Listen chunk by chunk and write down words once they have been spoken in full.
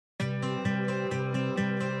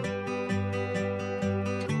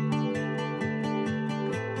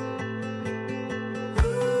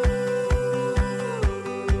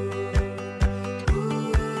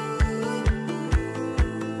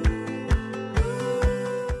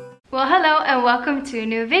Well, hello and welcome to a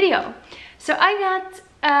new video. So I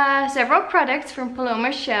got several products from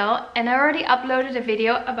Paloma Schell and I already uploaded a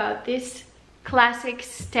video about this classic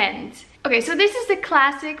stand. Okay, so this is the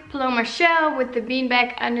classic Paloma Schell with the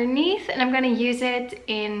beanbag underneath, and I'm gonna use it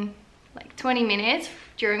in like 20 minutes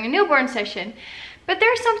during a newborn session. But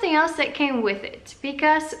there's something else that came with it,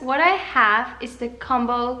 because what I have is the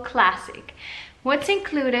combo classic. What's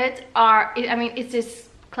included are, it's this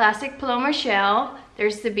classic Paloma Schell.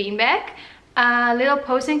 There's the beanbag, little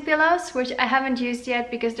posing pillows, which I haven't used yet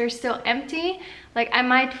because they're still empty. Like, I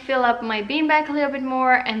might fill up my beanbag a little bit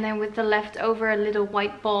more, and then with the leftover little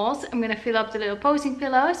white balls, I'm gonna fill up the little posing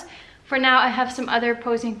pillows. For now, I have some other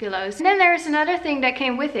posing pillows. And then there's another thing that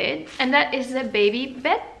came with it, and that is the baby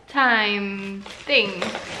bedtime thing.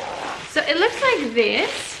 So it looks like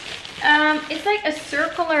this. It's like a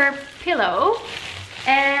circular pillow,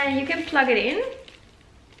 and you can plug it in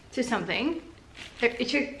to something.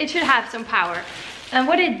 It should have some power. And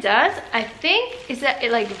what it does, I think, is that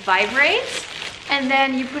it like vibrates, and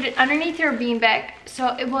then you put it underneath your beanbag,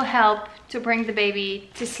 so it will help to bring the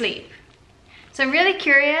baby to sleep. So I'm really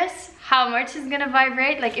curious how much it's gonna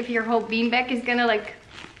vibrate, like if your whole beanbag is gonna like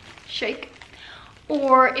shake,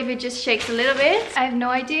 or if it just shakes a little bit. I have no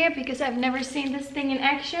idea because I've never seen this thing in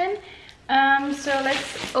action. So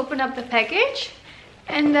let's open up the package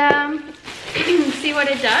and see what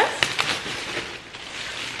it does.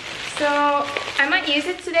 So I might use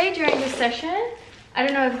it today during the session. I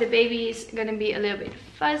don't know if the baby is gonna be a little bit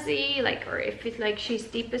fuzzy, like, or if it's like she's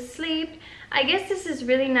deep asleep. I guess this is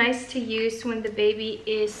really nice to use when the baby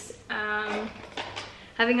is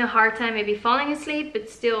having a hard time maybe falling asleep, but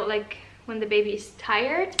still like when the baby is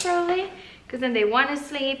tired probably, because then they want to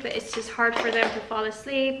sleep, but it's just hard for them to fall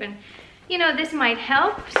asleep, and you know, this might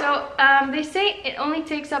help. So they say it only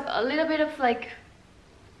takes up a little bit of like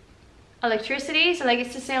electricity, so like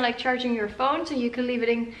it's the same like charging your phone, so you can leave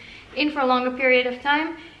it in for a longer period of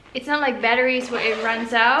time. It's not like batteries where it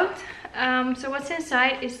runs out. So what's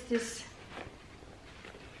inside is this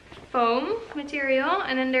foam material,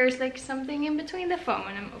 and then there's like something in between the foam,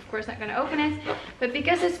 and I'm of course not going to open it, but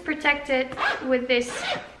because it's protected with this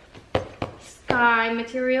sky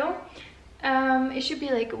material, it should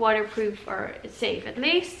be like waterproof, or it's safe at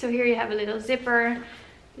least. So here you have a little zipper.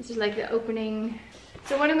 This is like the opening.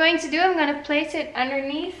 So what I'm going to do, I'm going to place it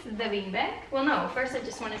underneath the beanbag. Well, no, first I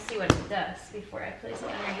just want to see what it does before I place it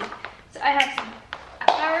underneath. So I have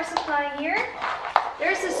a power supply here.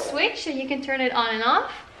 There's a switch, so you can turn it on and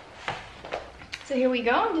off. So here we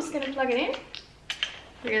go. I'm just going to plug it in.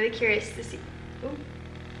 Really curious to see. Ooh,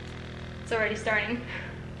 it's already starting.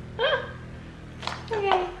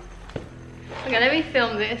 Okay. Okay, let me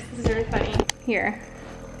film this. This is really funny. Here.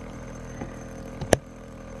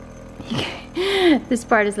 This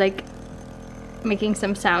part is like making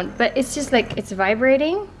some sound, but it's just like it's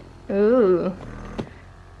vibrating. Ooh,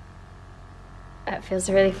 that feels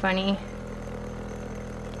really funny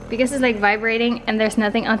because it's like vibrating and there's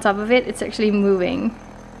nothing on top of it. It's actually moving.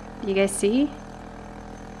 You guys see?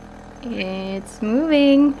 It's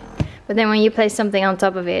moving, but then when you place something on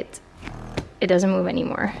top of it, it doesn't move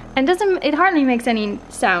anymore, and it hardly makes any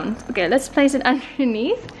sound. Okay, let's place it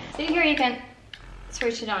underneath. So here you can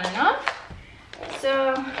switch it on and off.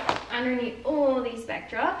 So underneath all these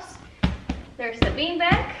backdrops, there's the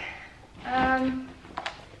beanbag. I'm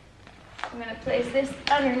gonna place this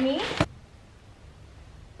underneath,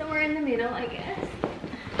 somewhere in the middle, I guess.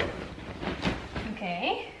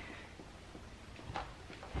 Okay.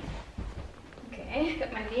 Okay,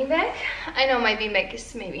 got my beanbag. I know my beanbag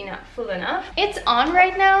is maybe not full enough. It's on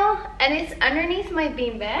right now, and it's underneath my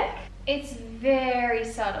beanbag. It's very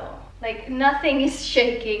subtle. Like, nothing is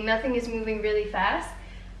shaking, nothing is moving really fast,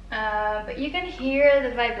 but you can hear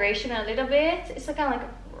the vibration a little bit. It's kind of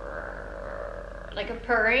like a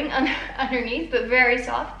purring underneath, but very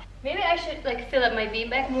soft. Maybe I should like fill up my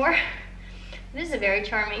beanbag more. This is a very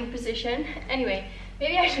charming position. Anyway,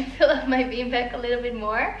 maybe I should fill up my beanbag a little bit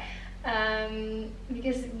more,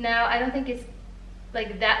 because now I don't think it's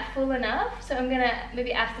like that full enough. So I'm gonna,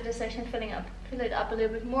 maybe after the session, fill it up a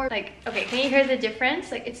little bit more. Like, okay, can you hear the difference?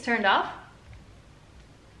 Like, it's turned off.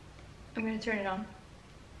 I'm gonna turn it on.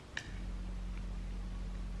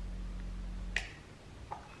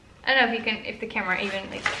 I don't know if the camera even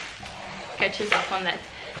like catches up on that.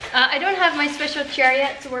 I don't have my special chair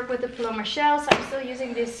yet to work with the Paloma Schell, so I'm still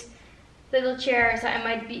using this little chair, so I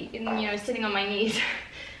might be, you know, sitting on my knees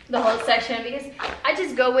the whole session, because I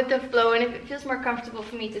just go with the flow, and if it feels more comfortable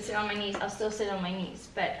for me to sit on my knees, I'll still sit on my knees,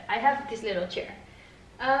 but I have this little chair.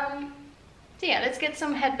 So yeah, let's get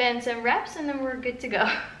some headbands and wraps, and then we're good to go.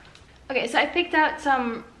 Okay, so I picked out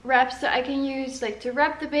some wraps that I can use like to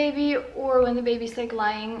wrap the baby, or when the baby's like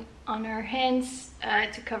lying on her hands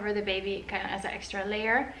to cover the baby kind of as an extra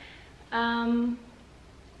layer. I'll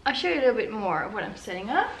show you a little bit more of what I'm setting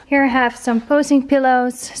up. Here I have some posing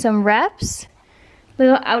pillows, some wraps,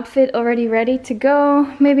 little outfit already ready to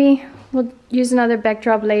go. Maybe we'll use another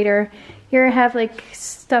backdrop later. Here I have like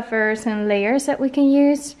stuffers and layers that we can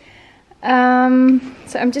use. So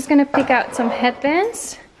I'm just gonna pick out some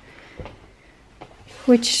headbands,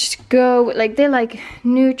 which go like, they're like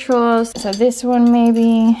neutrals. So this one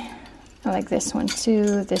maybe, I like this one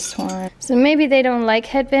too, this one. So maybe they don't like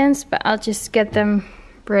headbands, but I'll just get them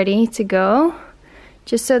ready to go,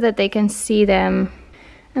 just so that they can see them.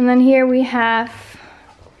 And then here we have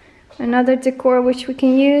another decor which we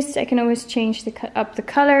can use. I can always change up the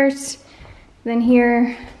colors. Then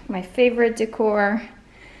here, my favorite decor.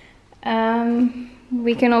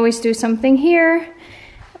 We can always do something here.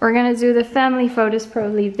 We're gonna do the family photos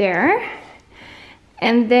probably there.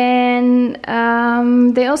 And then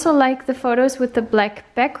they also like the photos with the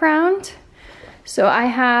black background. So I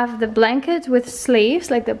have the blanket with sleeves,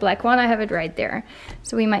 like the black one, I have it right there.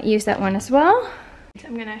 So we might use that one as well. So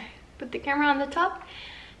I'm gonna put the camera on the top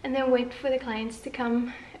and then wait for the clients to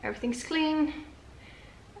come. Everything's clean.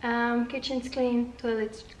 Kitchen's clean,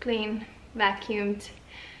 toilet's clean, vacuumed.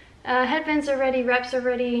 Headbands are ready, wraps are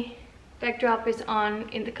ready. Backdrop is on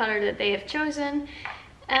in the color that they have chosen.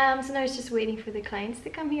 So now it's just waiting for the clients to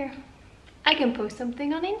come here. I can post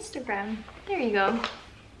something on Instagram. There you go.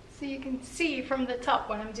 So you can see from the top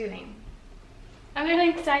what I'm doing. I'm really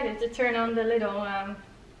excited to turn on the little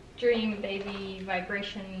Dream Baby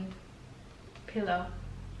vibration pillow.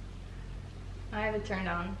 I have it turned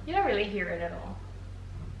on. You don't really hear it at all.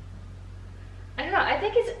 I don't know, I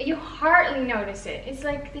think it's, you hardly notice it. It's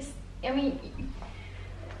like this, I mean,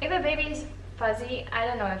 if a baby is fuzzy, I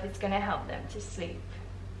don't know if it's gonna help them to sleep.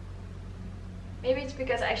 Maybe it's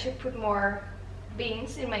because I should put more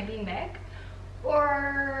beans in my bean bag.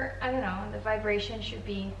 Or, I don't know, the vibration should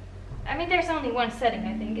be... I mean, there's only one setting,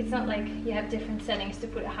 I think. It's not like you have different settings to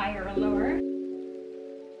put higher or lower.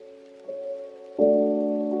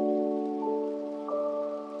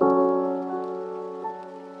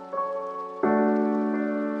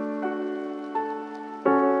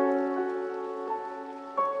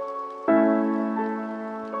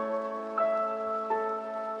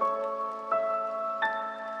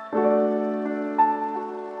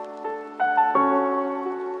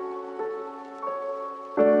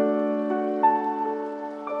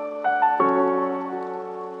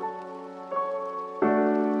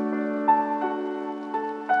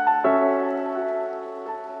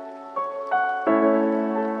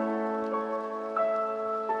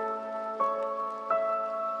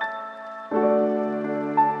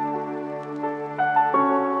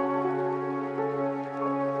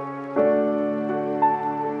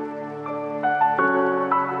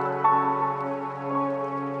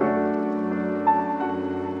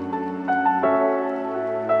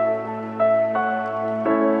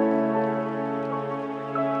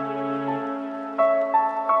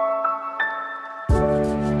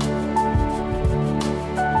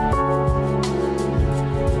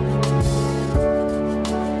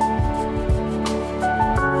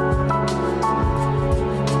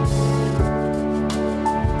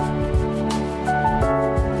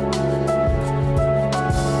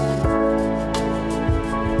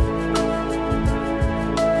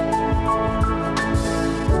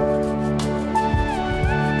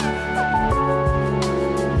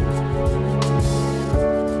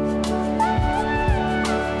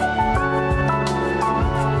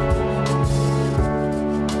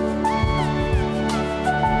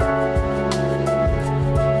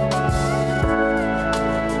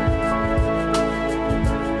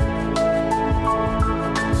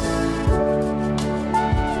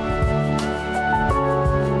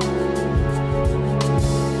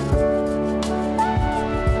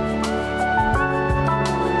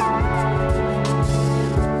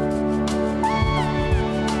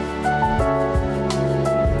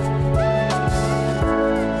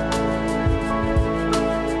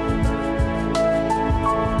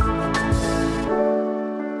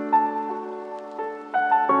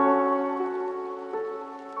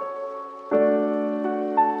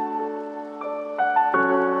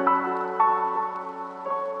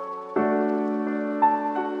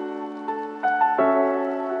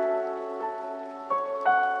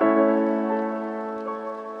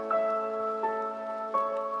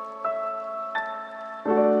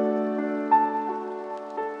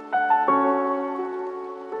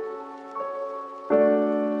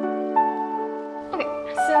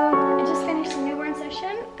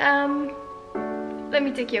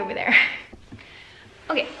 me take you over there.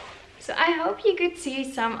 Okay, so I hope you could see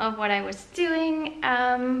some of what I was doing,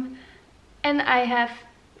 and I have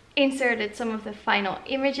inserted some of the final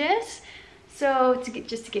images, so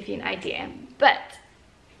just to give you an idea. But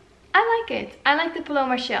I like it. I like the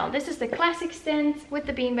Paloma Schell. This is the classic stand with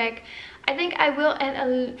the beanbag. I think I will add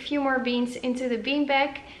a few more beans into the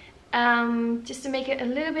beanbag, just to make it a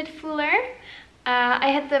little bit fuller. I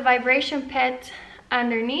had the vibration pad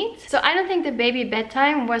underneath, so I don't think the baby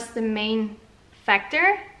bedtime was the main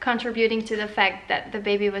factor contributing to the fact that the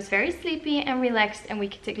baby was very sleepy and relaxed and we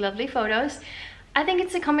could take lovely photos. I think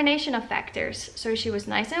it's a combination of factors. So she was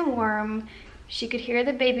nice and warm, she could hear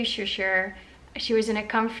the baby shusher, she was in a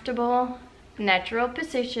comfortable, natural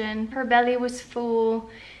position, her belly was full,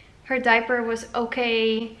 her diaper was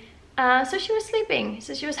okay, so she was sleeping,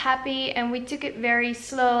 so she was happy, and we took it very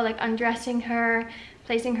slow, like undressing her,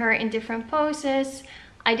 placing her in different poses.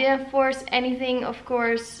 I didn't force anything, of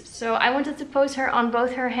course, so I wanted to pose her on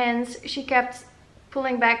both her hands. She kept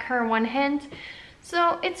pulling back her one hand,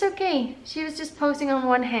 so it's okay. She was just posing on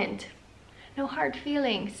one hand. No hard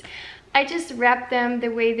feelings. I just wrapped them the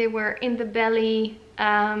way they were in the belly.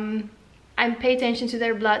 I pay attention to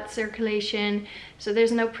their blood circulation, so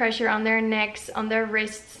there's no pressure on their necks, on their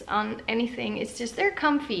wrists, on anything. It's just they're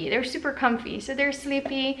comfy. They're super comfy, so they're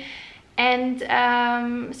sleepy. And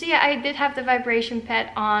so yeah, I did have the vibration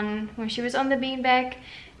pad on when she was on the beanbag.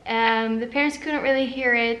 The parents couldn't really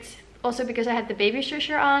hear it, also because I had the baby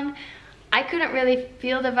shusher on. I couldn't really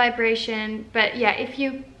feel the vibration, but yeah, if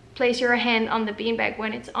you place your hand on the beanbag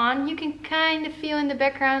when it's on, you can kind of feel in the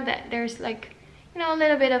background that there's, like, you know, a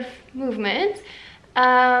little bit of movement.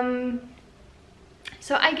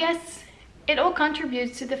 So I guess it all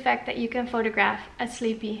contributes to the fact that you can photograph a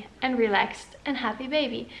sleepy and relaxed and happy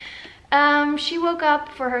baby. She woke up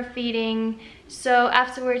for her feeding, so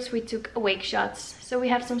afterwards we took awake shots. So we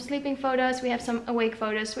have some sleeping photos, we have some awake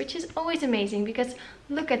photos, which is always amazing because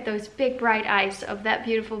look at those big bright eyes of that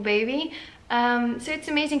beautiful baby. So it's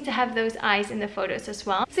amazing to have those eyes in the photos as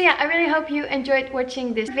well. So yeah, I really hope you enjoyed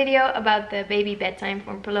watching this video about the baby bedtime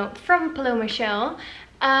from Paloma Schell.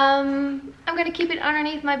 I'm gonna keep it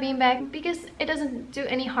underneath my beanbag because it doesn't do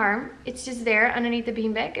any harm. It's just there underneath the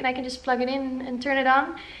beanbag and I can just plug it in and turn it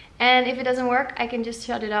on. And if it doesn't work, I can just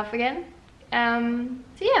shut it off again.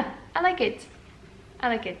 So yeah, I like it. I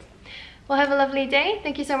like it. Well, have a lovely day.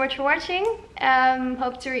 Thank you so much for watching.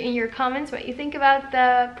 Hope to read in your comments what you think about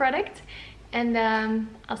the product. And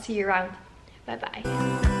I'll see you around. Bye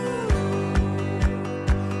bye.